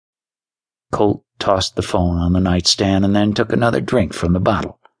Colt tossed the phone on the nightstand and then took another drink from the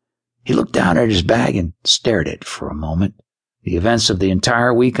bottle. He looked down at his bag and stared at it for a moment. The events of the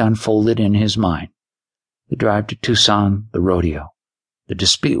entire week unfolded in his mind. The drive to Tucson, the rodeo, the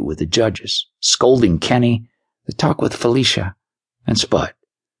dispute with the judges, scolding Kenny, the talk with Felicia, and Spud.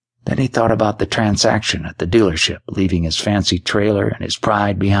 Then he thought about the transaction at the dealership, leaving his fancy trailer and his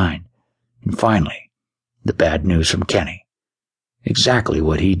pride behind. And finally, the bad news from Kenny. Exactly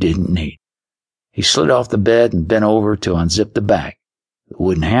what he didn't need. He slid off the bed and bent over to unzip the bag. The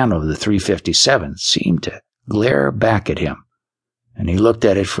wooden handle of the .357 seemed to glare back at him, and he looked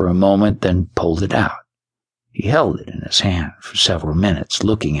at it for a moment, then pulled it out. He held it in his hand for several minutes,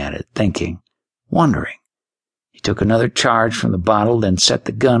 looking at it, thinking, wondering. He took another charge from the bottle, then set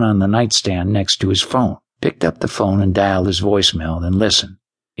the gun on the nightstand next to his phone, picked up the phone and dialed his voicemail, then listened.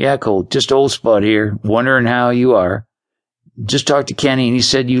 "Yeah, Colt, just old Spud here, wondering how you are. Just talked to Kenny and he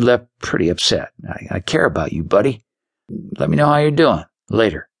said you left pretty upset. I care about you, buddy. Let me know how you're doing.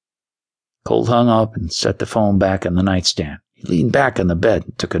 Later." Colt hung up and set the phone back on the nightstand. He leaned back on the bed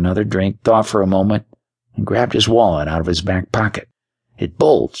and took another drink, thought for a moment, and grabbed his wallet out of his back pocket. It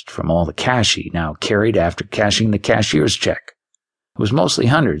bulged from all the cash he now carried after cashing the cashier's check. It was mostly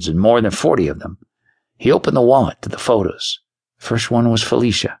hundreds and more than 40 of them. He opened the wallet to the photos. The first one was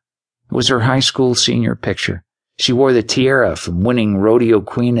Felicia. It was her high school senior picture. She wore the tiara from winning rodeo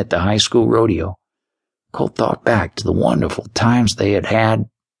queen at the high school rodeo. Colt thought back to the wonderful times they had had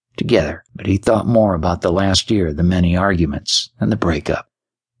together, but he thought more about the last year, the many arguments, and the breakup.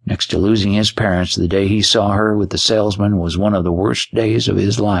 Next to losing his parents, the day he saw her with the salesman was one of the worst days of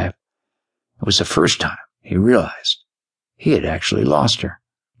his life. It was the first time he realized he had actually lost her.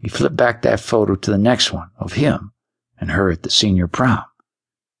 He flipped back that photo to the next one of him and her at the senior prom.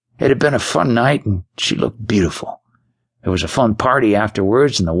 It had been a fun night, and she looked beautiful. There was a fun party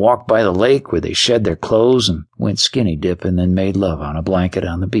afterwards, and the walk by the lake where they shed their clothes and went skinny dip and then made love on a blanket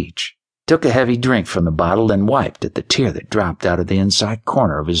on the beach. Took a heavy drink from the bottle and wiped at the tear that dropped out of the inside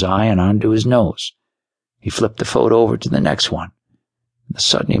corner of his eye and onto his nose. He flipped the photo over to the next one. The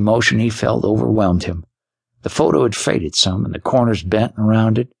sudden emotion he felt overwhelmed him. The photo had faded some, and the corners bent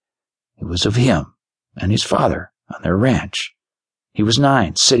around it. It was of him and his father on their ranch. He was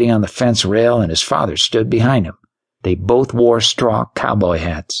 9, sitting on the fence rail, and his father stood behind him. They both wore straw cowboy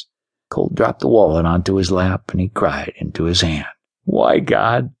hats. Colt dropped the wallet onto his lap, and he cried into his hand. "Why,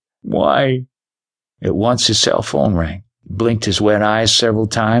 God? Why?" At once his cell phone rang. He blinked his wet eyes several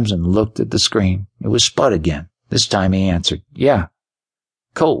times and looked at the screen. It was Spud again. This time he answered. "Yeah."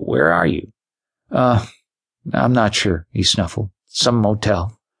 "Colt, where are you?" I'm not sure," he snuffled. "Some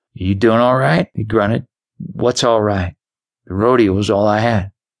motel." "You doing all right?" he grunted. "What's all right?" "The rodeo was all I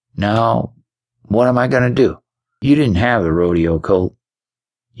had. Now, what am I going to do?" "You didn't have the rodeo, Colt.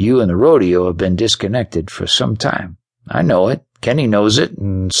 You and the rodeo have been disconnected for some time. I know it. Kenny knows it,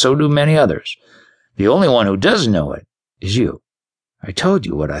 and so do many others. The only one who doesn't know it is you. I told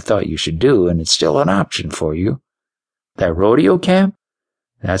you what I thought you should do, and it's still an option for you. That rodeo camp?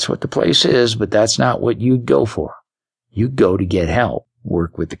 That's what the place is, but that's not what you'd go for. You'd go to get help,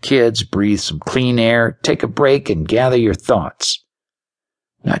 work with the kids, breathe some clean air, take a break, and gather your thoughts.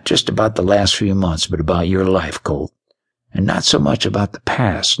 Not just about the last few months, but about your life, Colt. And not so much about the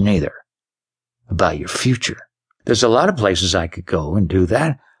past, neither. About your future. There's a lot of places I could go and do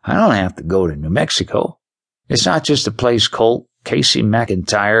that. I don't have to go to New Mexico. It's not just a place, Colt. Casey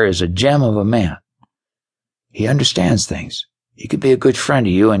McIntyre is a gem of a man. He understands things. He could be a good friend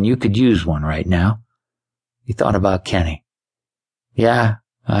to you, and you could use one right now." He thought about Kenny. "Yeah,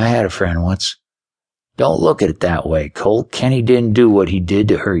 I had a friend once." "Don't look at it that way, Colt. Kenny didn't do what he did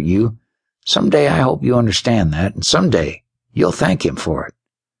to hurt you. Someday I hope you understand that, and someday you'll thank him for it."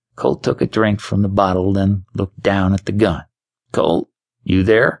 Colt took a drink from the bottle, then looked down at the gun. "Colt, you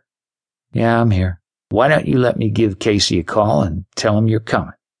there?" "Yeah, I'm here. Why don't you let me give Casey a call and tell him you're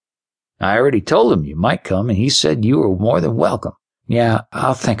coming?" "I already told him you might come, and he said you were more than welcome." "Yeah,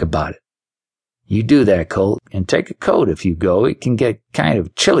 I'll think about it." "You do that, Colt, and take a coat if you go. It can get kind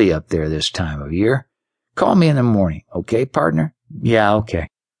of chilly up there this time of year. Call me in the morning, okay, partner?" "Yeah, okay."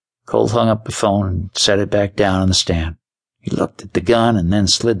 Colt hung up the phone and set it back down on the stand. He looked at the gun and then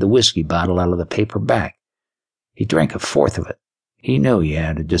slid the whiskey bottle out of the paper bag. He drank a fourth of it. He knew he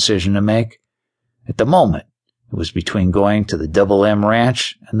had a decision to make. At the moment, it was between going to the Double M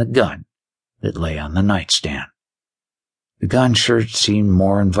Ranch and the gun that lay on the nightstand. The gun sure seemed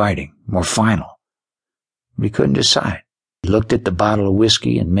more inviting, more final. But he couldn't decide. He looked at the bottle of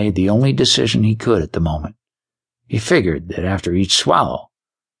whiskey and made the only decision he could at the moment. He figured that after each swallow,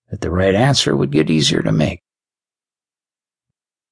 that the right answer would get easier to make.